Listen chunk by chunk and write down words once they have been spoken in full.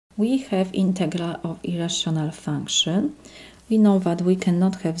We have integral of irrational function. We know that we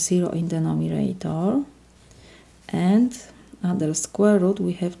cannot have 0 in denominator, and under square root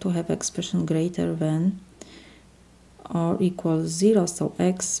we have to have expression greater than or equal 0, so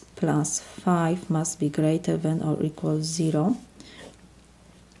x plus 5 must be greater than or equal 0.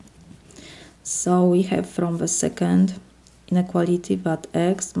 So we have from the second inequality that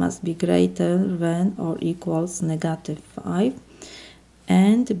x must be greater than or equals negative 5,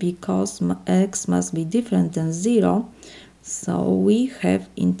 and because x must be different than 0, so we have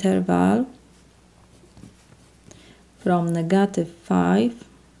interval from negative 5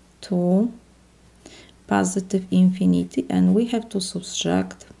 to positive infinity, and we have to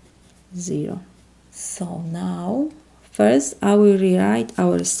subtract 0. So now first I will rewrite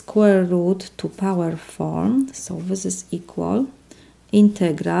our square root to power form. So this is equal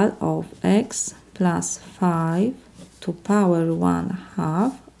integral of x plus 5 to power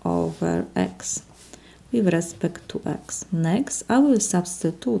 1/2 over x with respect to x. Next I will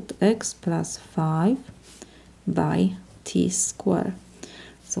substitute x plus 5 by t square.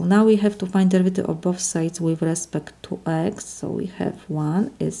 So now we have to find derivative of both sides with respect to x. So we have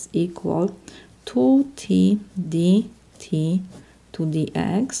 1 is equal to t dt to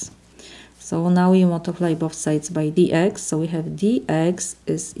dx. So now we multiply both sides by dx. So we have dx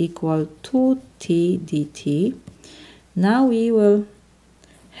is equal to t dt. Now we will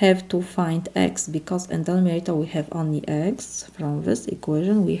have to find x, because in the numerator we have only x. From this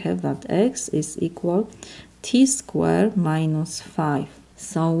equation we have that x is equal t squared minus 5.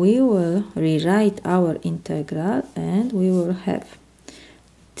 So we will rewrite our integral, and we will have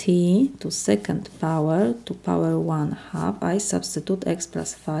t to second power to power 1/2. I substitute x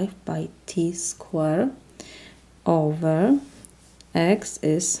plus 5 by t squared over x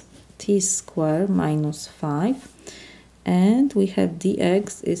is t squared minus 5, and we have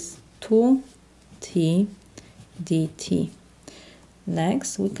dx is 2t dt.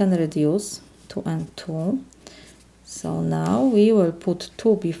 Next we can reduce 2 and 2. So now we will put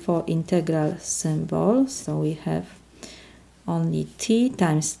 2 before integral symbol. So we have only t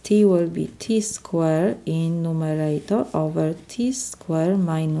times t will be t squared in numerator over t squared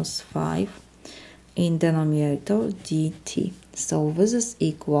minus 5 in denominator dt. So this is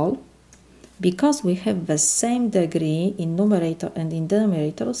equal, because we have the same degree in numerator and in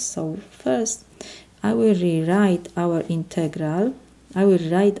denominator. So first I will rewrite our integral. I will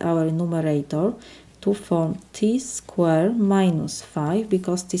write our numerator to form t squared minus 5,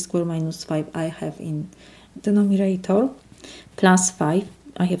 because t squared minus 5 I have in denominator, plus 5.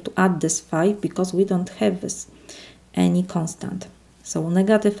 I have to add this 5 because we don't have this any constant. So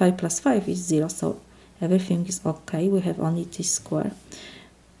negative 5 plus 5 is 0, so everything is okay. We have only t squared.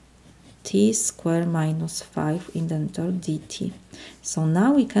 T squared minus 5 in the denominator dt. So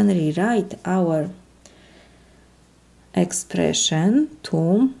now we can rewrite our expression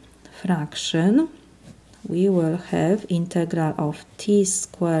to fraction. We will have integral of t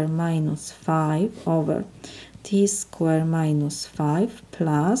squared minus 5 over t squared minus 5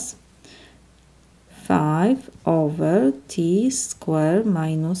 plus 5 over t squared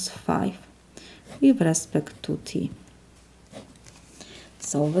minus 5 with respect to t.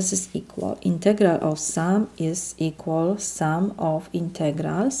 So this is equal integral of sum is equal sum of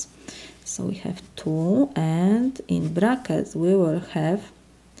integrals. So we have 2, and in brackets we will have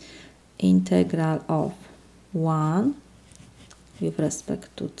integral of 1 with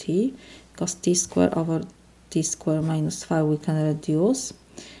respect to t, because t squared over t squared minus 5 we can reduce,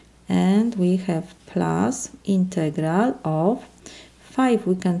 and we have plus integral of 5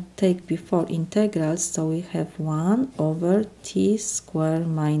 we can take before integrals, so we have 1 over t squared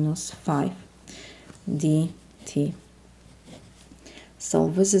minus 5 dt. So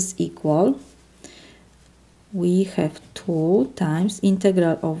this is equal, we have 2 times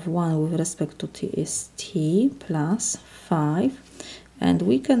integral of 1 with respect to t is t plus 5, and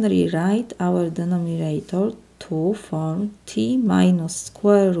we can rewrite our denominator to form t minus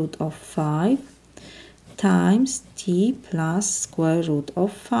square root of 5 times t plus square root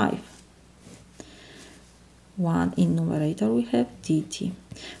of 5. 1 in numerator we have dt.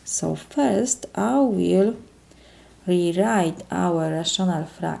 So first I will rewrite our rational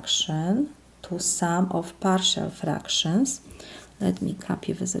fraction to sum of partial fractions. Let me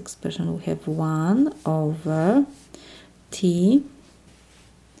copy this expression. We have 1 over t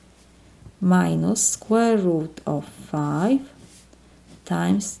minus square root of 5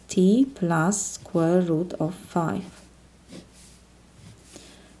 times t plus square root of 5.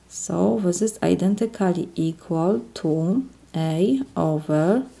 So this is identically equal to a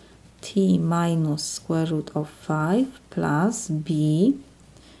over t minus square root of 5 plus b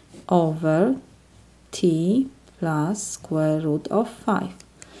over t plus square root of 5.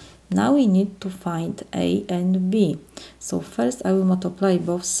 Now we need to find a and b. So first I will multiply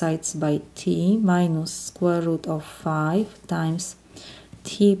both sides by t minus square root of 5 times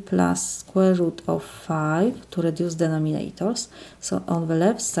t plus square root of 5 to reduce denominators. So on the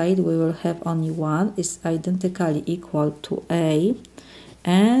left side we will have only 1 is identically equal to a,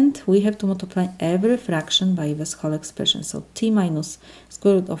 and we have to multiply every fraction by this whole expression. So t minus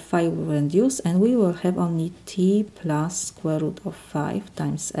square root of 5 will reduce, and we will have only t plus square root of 5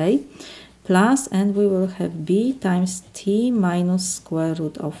 times a plus, and we will have b times t minus square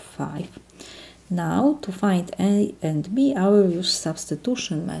root of 5. Now to find a and b, I will use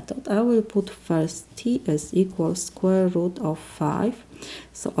substitution method. I will put first t is equal square root of 5.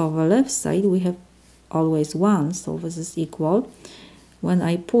 So on the left side we have always 1, so this is equal. When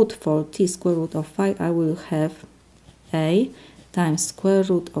I put for t square root of 5, I will have a times square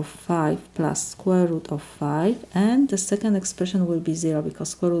root of 5 plus square root of 5, and the second expression will be 0 because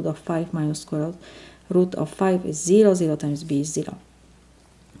square root of 5 minus square root of 5 is 0, 0 times b is 0.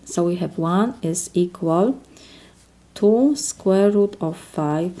 So we have 1 is equal to square root of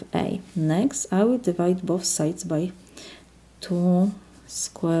 5a. Next, I will divide both sides by 2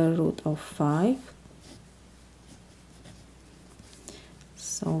 square root of 5.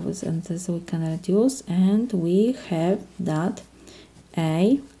 So this and this we can reduce, and we have that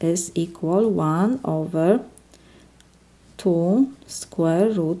a is equal 1 over 2 square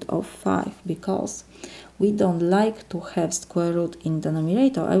root of 5, because we don't like to have square root in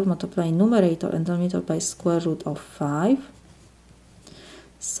denominator. I will multiply numerator and denominator by square root of 5.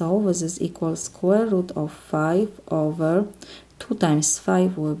 So this is equal square root of 5 over 2 times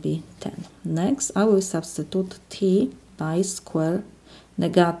 5 will be 10. Next, I will substitute t by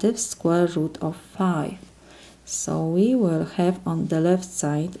negative square root of 5. So we will have on the left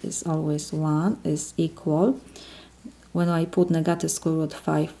side is always 1 is equal. When I put negative square root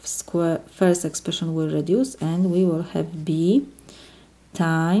 5, first expression will reduce, and we will have b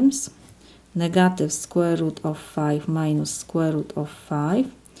times negative square root of 5 minus square root of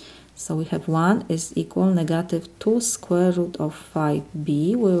 5. So we have 1 is equal negative 2 square root of 5b.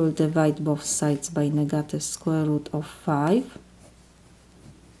 We will divide both sides by negative square root of 5.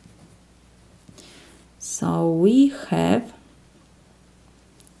 So we have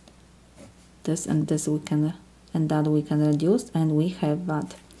this and this and that we can reduce, and we have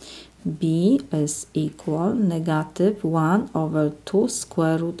that b is equal negative 1 over 2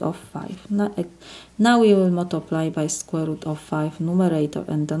 square root of 5. Now we will multiply by square root of 5 numerator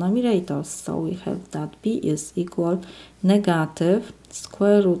and denominator. So we have that b is equal negative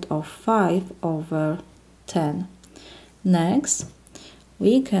square root of 5 over 10. Next,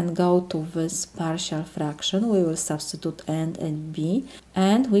 we can go to this partial fraction. We will substitute and b,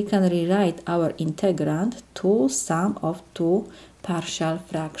 and we can rewrite our integrand to sum of two partial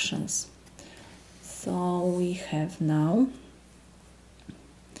fractions. So we have now,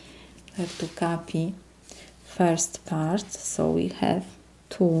 to copy first part. So we have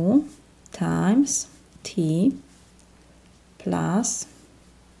 2 times t plus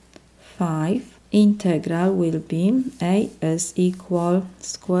 5. Integral will be a is equal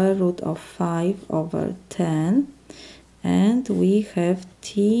square root of 5 over 10, and we have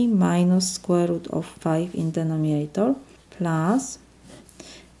t minus square root of 5 in denominator plus,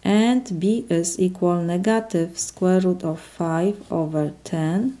 and b is equal negative square root of 5 over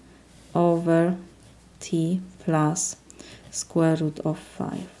 10 over t plus square root of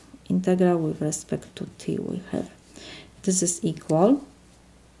 5. Integral with respect to t we have. This is equal.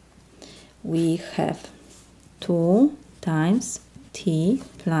 We have 2 times t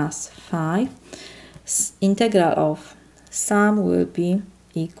plus 5. Integral of sum will be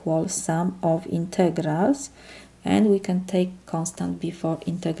equal sum of integrals, and we can take constant before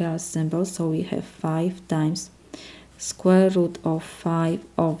integral symbol. So we have 5 times square root of 5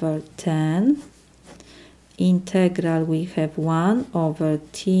 over 10. Integral we have 1 over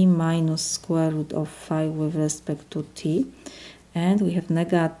t minus square root of 5 with respect to t. And we have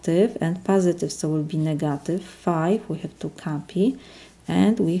negative and positive, so will be negative 5. We have to copy,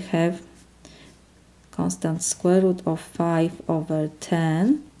 and we have constant square root of 5 over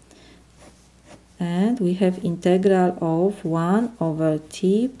 10, and we have integral of 1 over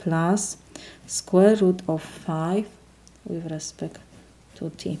t plus square root of 5 with respect to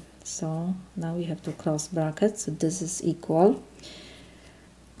t. So now we have to close brackets. So this is equal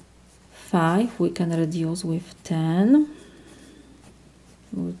 5. We can reduce with 10.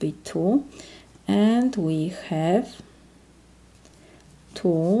 Will be 2, and we have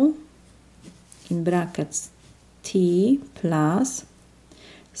 2 in brackets t plus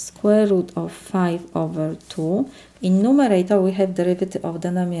square root of 5 over 2. In numerator we have derivative of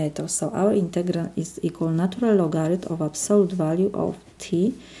denominator, so our integral is equal natural logarithm of absolute value of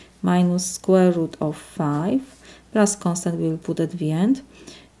t minus square root of 5 plus constant we will put at the end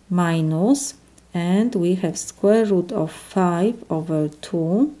minus, and we have square root of 5 over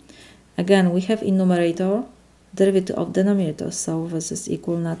 2. Again we have in numerator derivative of denominator, so this is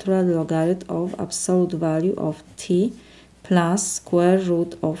equal natural logarithm of absolute value of t plus square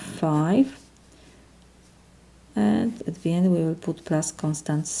root of 5, and at the end we will put plus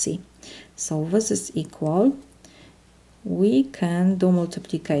constant c. So this is equal, we can do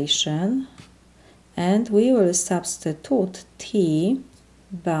multiplication and we will substitute t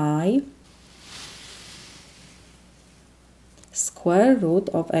by square root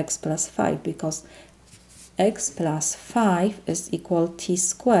of x plus 5, because x plus 5 is equal t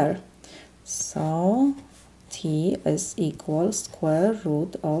square. So t is equal square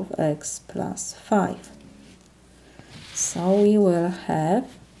root of x plus 5. So we will have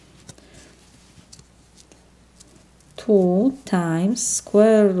 2 times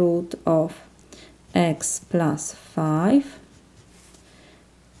square root of x plus 5.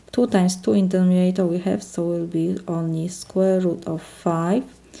 2 times 2 in the denominator we have, so will be only square root of 5.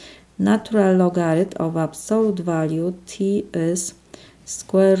 Natural logarithm of absolute value t is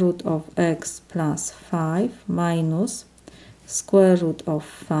square root of x plus 5 minus square root of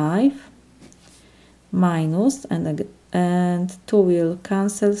 5 minus, and 2 will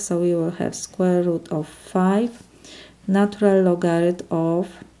cancel, so we will have square root of 5 natural logarithm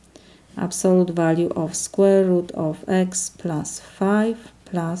of absolute value of square root of x plus 5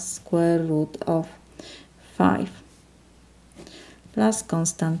 plus square root of 5 plus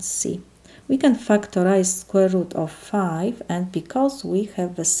constant c. We can factorize square root of 5, and because we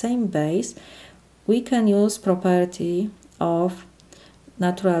have the same base, we can use property of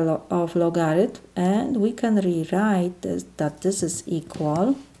natural of logarithm, and we can rewrite this, that this is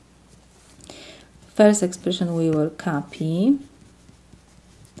equal. First expression we will copy,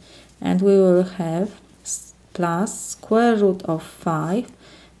 and we will have plus square root of 5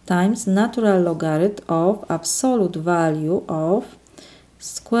 times natural logarithm of absolute value of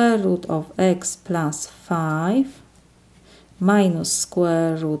square root of x plus 5 minus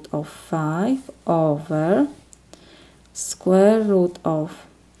square root of 5 over square root of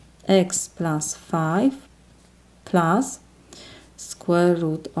x plus 5 plus square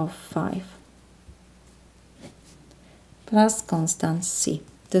root of 5 plus constant c.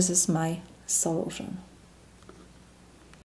 This is my solution.